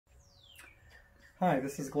Hi,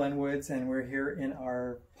 this is Glenn Woods, and we're here in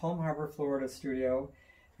our Palm Harbor, Florida studio.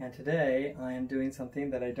 And today I am doing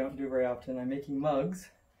something that I don't do very often. I'm making mugs.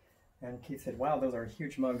 And Keith said, wow, those are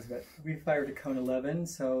huge mugs, but we fired to cone 11,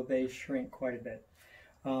 so they shrink quite a bit.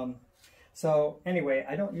 So anyway,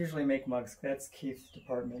 I don't usually make mugs. That's Keith's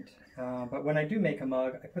department. But when I do make a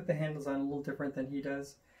mug, I put the handles on a little different than he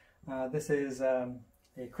does. This is a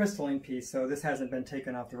crystalline piece, so this hasn't been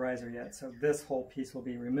taken off the riser yet. So this whole piece will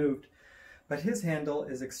be removed. But his handle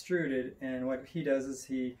is extruded, and what he does is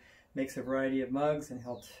he makes a variety of mugs, and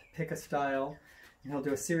he'll pick a style, and he'll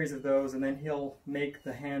do a series of those, and then he'll make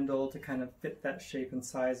the handle to kind of fit that shape and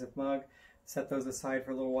size of mug, set those aside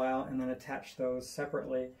for a little while, and then attach those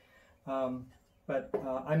separately.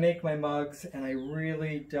 I make my mugs, and I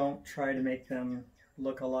really don't try to make them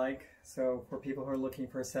look alike. So for people who are looking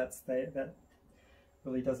for sets, that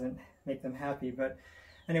really doesn't make them happy. But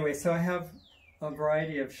anyway, so I have a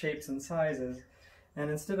variety of shapes and sizes, and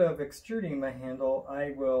instead of extruding my handle,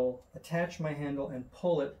 I will attach my handle and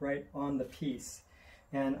pull it right on the piece.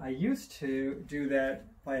 And I used to do that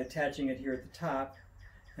by attaching it here at the top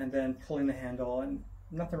and then pulling the handle, and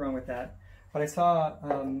nothing wrong with that. But I saw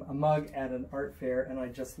a mug at an art fair, and I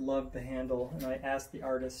just loved the handle, and I asked the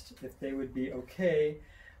artist if they would be okay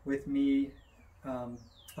with me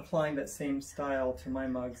applying that same style to my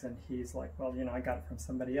mugs, and he's like, well, you know, I got it from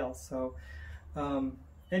somebody else. So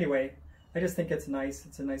anyway, I just think it's nice.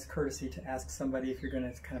 It's a nice courtesy to ask somebody if you're going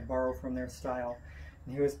to kind of borrow from their style.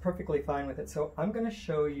 And he was perfectly fine with it. So I'm going to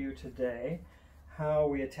show you today how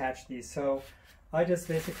we attach these. So I just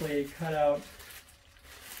basically cut out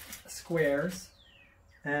squares,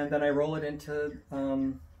 and then I roll it into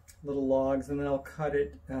little logs, and then I'll cut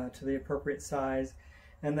it to the appropriate size.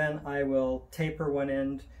 And then I will taper one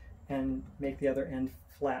end and make the other end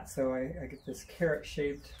flat. So I get this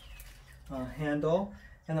carrot-shaped handle,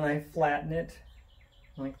 and then I flatten it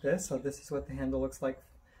like this. So this is what the handle looks like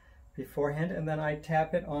beforehand, and then I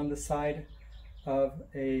tap it on the side of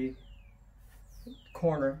a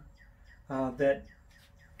corner that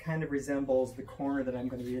kind of resembles the corner that I'm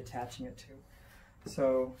going to be attaching it to.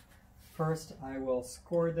 So first I will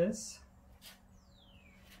score this,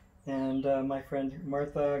 and my friend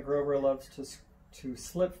Martha Grover loves to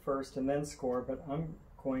slip first and then score, but I'm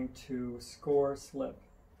going to score, slip.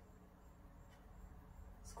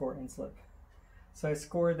 Score and slip. So I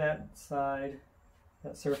score that side,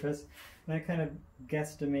 that surface, and I kind of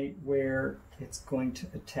guesstimate where it's going to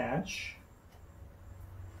attach.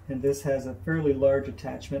 And this has a fairly large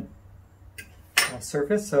attachment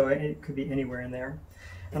surface, so it could be anywhere in there.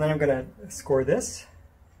 And then I'm going to score this.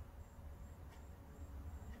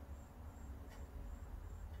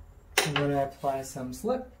 I'm going to apply some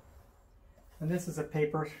slip. And this is a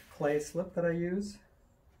paper clay slip that I use.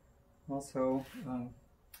 Also,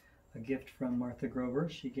 a gift from Martha Grover.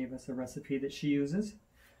 She gave us a recipe that she uses.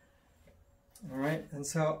 All right, and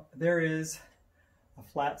so there is a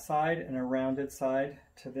flat side and a rounded side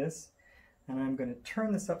to this. And I'm going to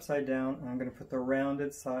turn this upside down, and I'm going to put the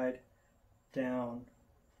rounded side down.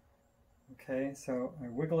 Okay, so I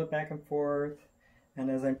wiggle it back and forth, and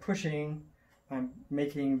as I'm pushing, I'm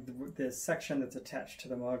making this section that's attached to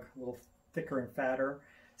the mug a little thicker and fatter,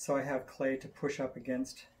 so I have clay to push up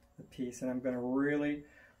against the piece, and I'm going to really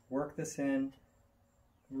work this in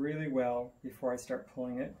really well before I start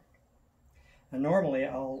pulling it. And normally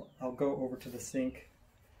I'll go over to the sink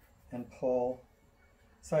and pull.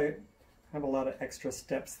 So I have a lot of extra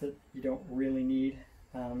steps that you don't really need,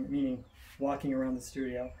 meaning walking around the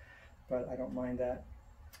studio, but I don't mind that.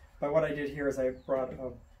 But what I did here is I brought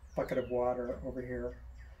a bucket of water over here.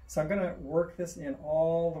 So I'm going to work this in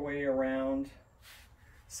all the way around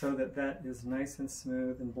so that that is nice and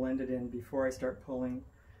smooth and blended in before I start pulling,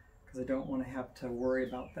 because I don't want to have to worry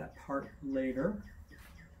about that part later.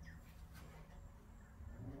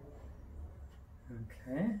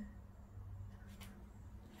 Okay.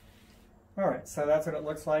 Alright, so that's what it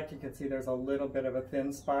looks like. You can see there's a little bit of a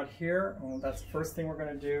thin spot here. And that's the first thing we're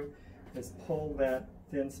going to do is pull that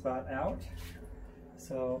thin spot out.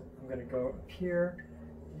 So I'm going to go up here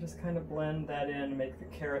and just kind of blend that in, make the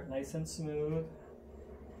carrot nice and smooth.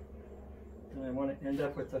 And I want to end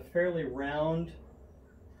up with a fairly round,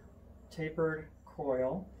 tapered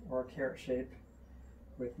coil, or carrot shape,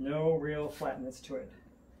 with no real flatness to it.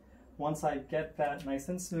 Once I get that nice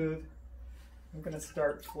and smooth, I'm going to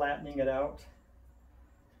start flattening it out,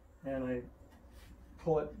 and I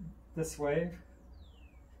pull it this way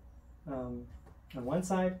on one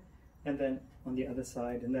side and then on the other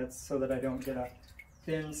side, and that's so that I don't get a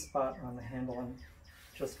thin spot on the handle on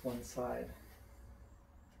just one side.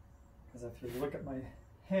 Because if you look at my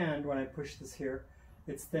hand when I push this here,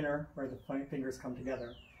 it's thinner where the fingers come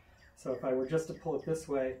together. So if I were just to pull it this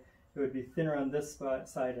way, it would be thinner on this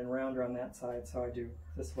side and rounder on that side. So I do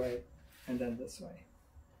this way and then this way.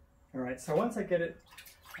 All right, so once I get it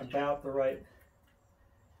about the right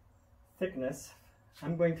thickness,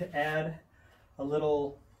 I'm going to add a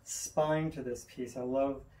little spine to this piece. I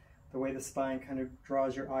love the way the spine kind of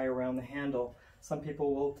draws your eye around the handle. Some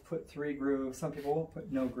people will put 3 grooves, some people will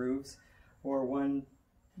put no grooves, or one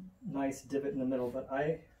nice divot in the middle, but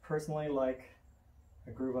I personally like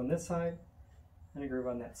a groove on this side and a groove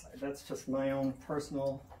on that side. That's just my own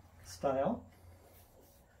personal style.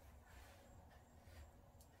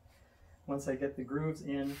 Once I get the grooves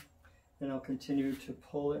in, then I'll continue to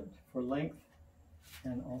pull it for length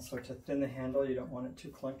and also to thin the handle. You don't want it too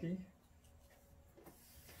clunky.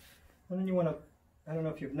 And then you want to, I don't know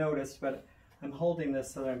if you've noticed, but I'm holding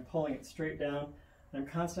this so that I'm pulling it straight down, and I'm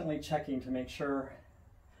constantly checking to make sure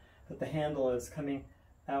that the handle is coming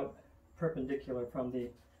out perpendicular from the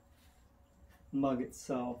mug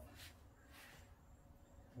itself.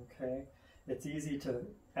 Okay, it's easy to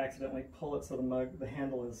accidentally pull it so the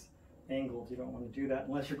handle is angled. You don't want to do that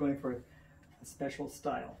unless you're going for a special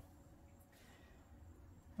style.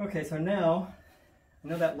 Okay, so now, I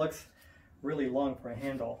know that looks really long for a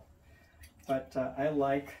handle, but I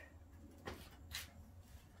like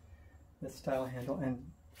this style handle.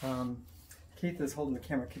 And Keith is holding the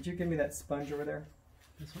camera. Could you give me that sponge over there?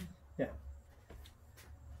 This one? Yeah.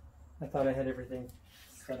 I thought I had everything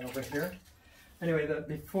set over here. Anyway,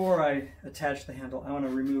 before I attach the handle, I want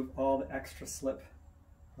to remove all the extra slip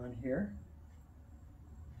on here,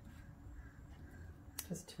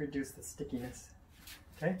 just to reduce the stickiness.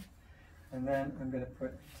 Okay, and then I'm going to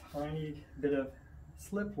put a tiny bit of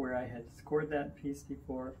slip where I had scored that piece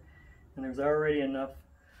before, and there's already enough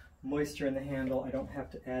moisture in the handle. I don't have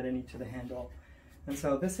to add any to the handle. And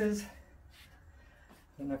so this is, I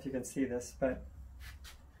don't know if you can see this, but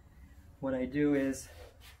what I do is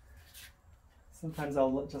sometimes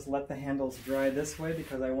I'll just let the handles dry this way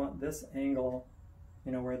because I want this angle,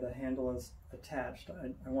 you know, where the handle is attached.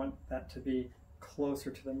 I want that to be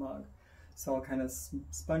closer to the mug. So I'll kind of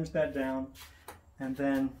sponge that down, and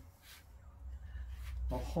then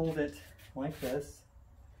I'll hold it like this,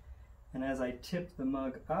 and as I tip the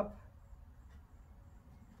mug up,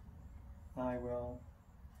 I will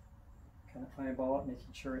kind of eyeball it,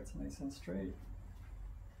 making sure it's nice and straight.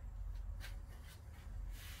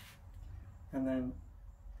 And then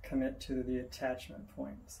commit to the attachment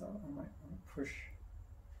point. So I might want to push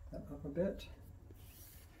that up a bit.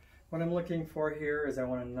 What I'm looking for here is I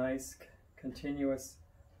want a nice continuous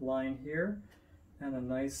line here and a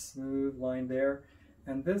nice smooth line there.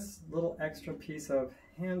 And this little extra piece of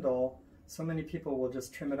handle, so many people will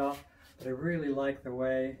just trim it off, but I really like the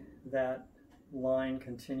way that line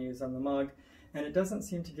continues on the mug, and it doesn't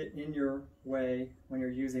seem to get in your way when you're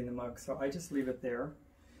using the mug, so I just leave it there.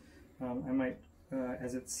 I might,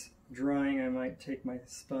 as it's drying, I might take my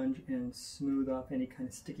sponge and smooth off any kind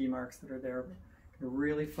of sticky marks that are there.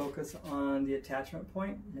 Really focus on the attachment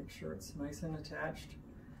point, make sure it's nice and attached.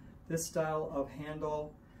 This style of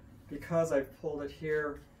handle, because I've pulled it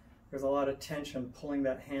here, there's a lot of tension pulling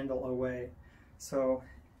that handle away. So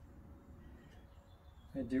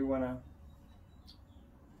I do want to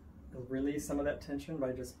release some of that tension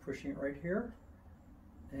by just pushing it right here,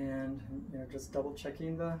 and just double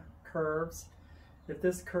checking the curves. If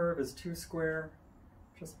this curve is too square,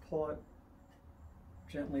 just pull it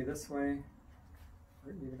gently this way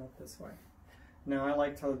or even up this way. Now I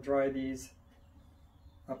like to dry these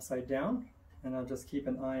upside down, and I'll just keep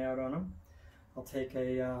an eye out on them. I'll take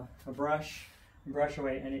a brush and brush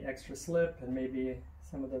away any extra slip and maybe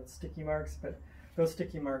some of the sticky marks, but those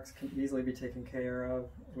sticky marks can easily be taken care of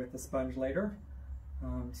with the sponge later,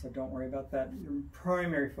 so don't worry about that. Your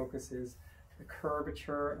primary focus is the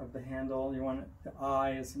curvature of the handle. You want the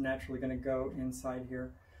eye is naturally going to go inside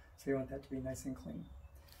here, so you want that to be nice and clean.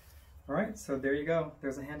 All right, so there you go.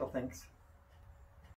 There's a handle. Thanks.